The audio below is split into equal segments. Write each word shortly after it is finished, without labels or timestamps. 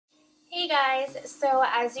Hey guys, so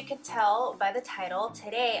as you can tell by the title,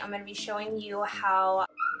 today I'm going to be showing you how...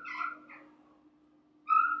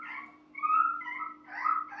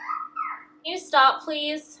 Can you stop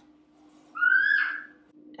please?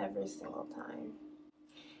 Every single time.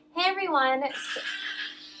 Hey everyone!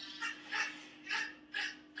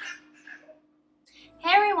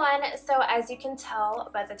 So as you can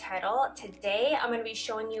tell by the title, today I'm going to be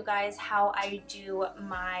showing you guys how I do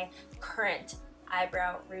my current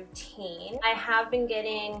eyebrow routine. I have been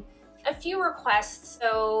getting a few requests,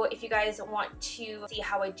 so if you guys want to see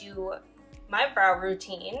how I do my brow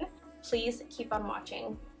routine, please keep on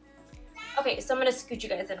watching. Okay, so I'm going to scoot you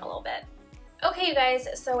guys in a little bit. Okay, you guys,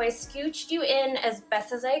 so I scooched you in as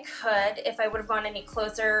best as I could. If I would have gone any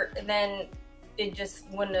closer, then it just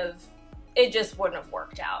wouldn't have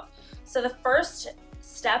worked out. So the first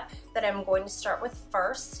step that I'm going to start with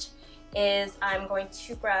first is I'm going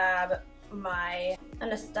to grab my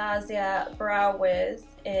Anastasia Brow Wiz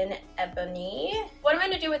in Ebony. What I'm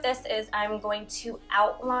going to do with this is I'm going to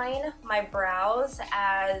outline my brows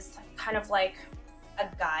as kind of like a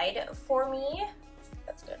guide for me.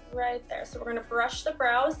 That's good right there. So we're going to brush the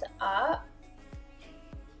brows up,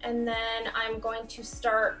 and then I'm going to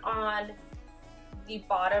start on the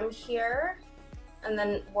bottom here and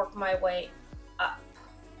then work my way up.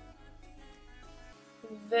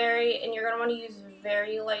 And you're going to want to use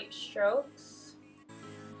very light strokes.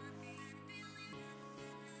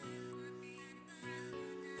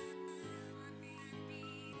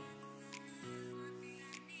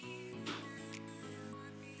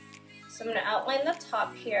 So I'm going to outline the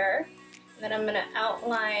top here, and then I'm going to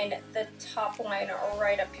outline the top line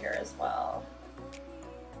right up here as well.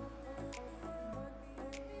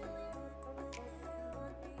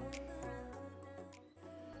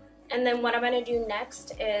 And then what I'm going to do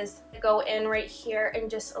next is go in right here and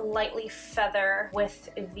just lightly feather with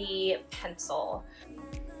the pencil.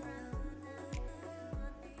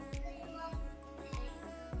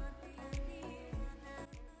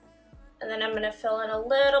 And then I'm going to fill in a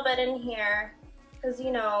little bit in here because,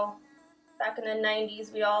 you know, back in the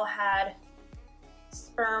 90s we all had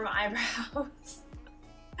sperm eyebrows.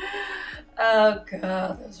 Oh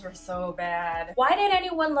god, those were so bad. Why did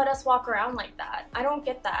anyone let us walk around like that? I don't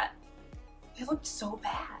get that. It looked so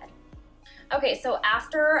bad. Okay, so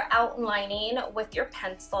after outlining with your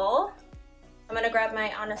pencil, I'm gonna grab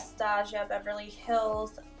my Anastasia Beverly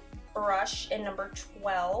Hills brush in number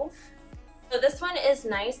 12. So this one is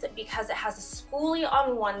nice because it has a spoolie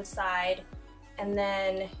on one side and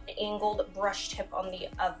then an angled brush tip on the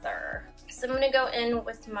other. So I'm gonna go in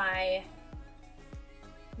with my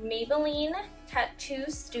Maybelline Tattoo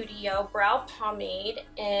Studio Brow Pomade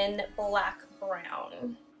in black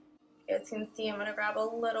brown. You guys can see I'm going to grab a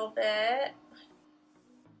little bit.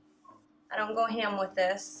 I don't go ham with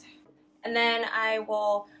this. And then I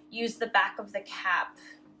will use the back of the cap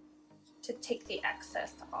to take the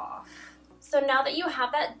excess off. So now that you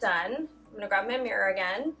have that done, I'm going to grab my mirror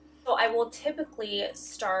again. So I will typically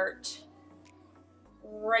start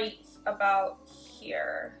right about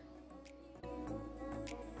here.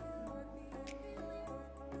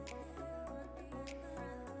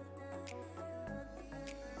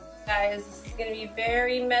 Guys, this is going to be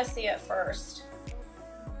very messy at first.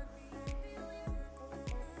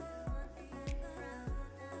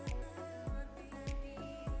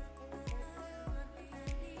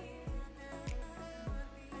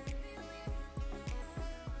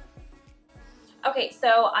 Okay,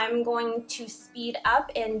 so I'm going to speed up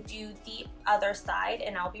and do the other side,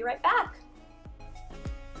 and I'll be right back.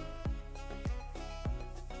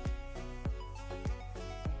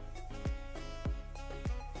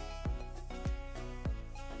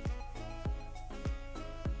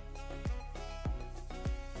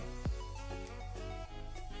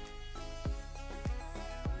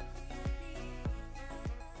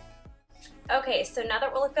 Okay, so now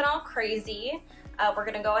that we're looking all crazy, we're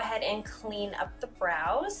gonna go ahead and clean up the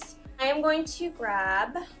brows. I am going to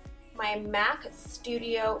grab my M.A.C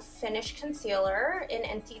Studio Finish Concealer in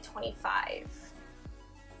NC25.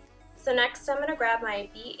 So next I'm gonna grab my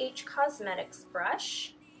BH Cosmetics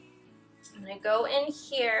brush. I'm gonna go in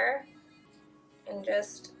here and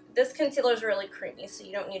just, this concealer is really creamy, so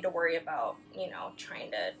you don't need to worry about, you know,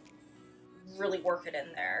 trying to really work it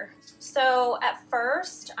in there. So at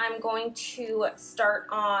first I'm going to start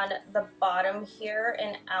on the bottom here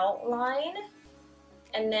and outline,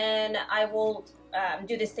 and then I will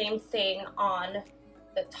do the same thing on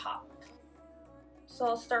the top. So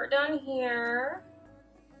I'll start down here.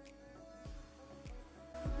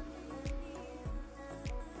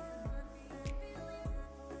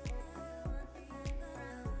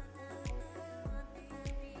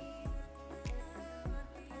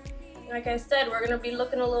 Like I said, we're gonna be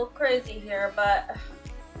looking a little crazy here, but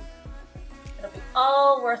it'll be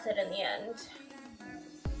all worth it in the end.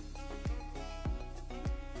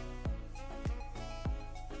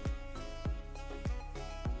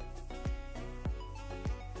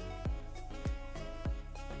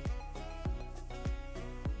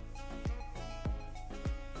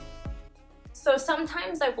 So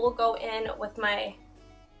sometimes I will go in with my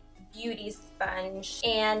beauty sponge,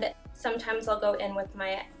 and sometimes I'll go in with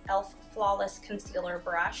my E.L.F. Flawless Concealer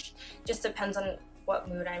brush. Just depends on what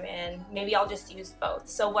mood I'm in. Maybe I'll just use both.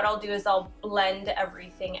 So what I'll do is I'll blend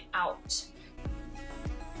everything out.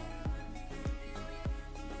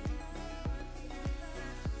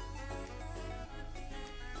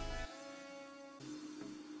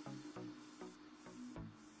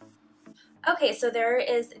 Okay, so there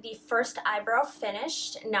is the first eyebrow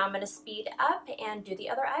finished. Now I'm going to speed up and do the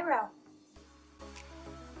other eyebrow.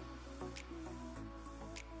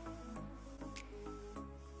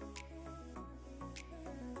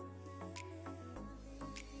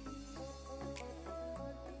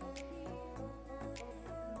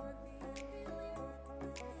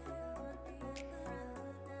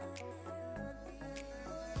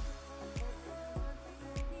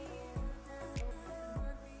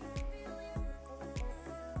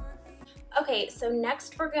 Okay, so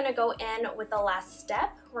next we're gonna go in with the last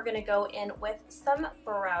step. We're gonna go in with some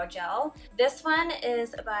brow gel. This one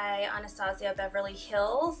is by Anastasia Beverly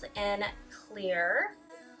Hills in clear.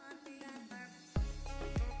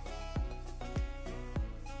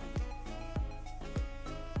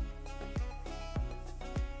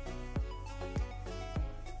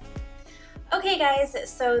 Okay guys,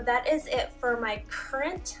 so that is it for my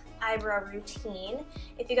current eyebrow routine.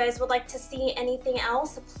 If you guys would like to see anything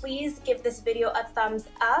else, please give this video a thumbs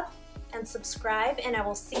up and subscribe, and I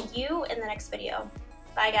will see you in the next video.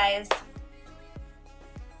 Bye guys.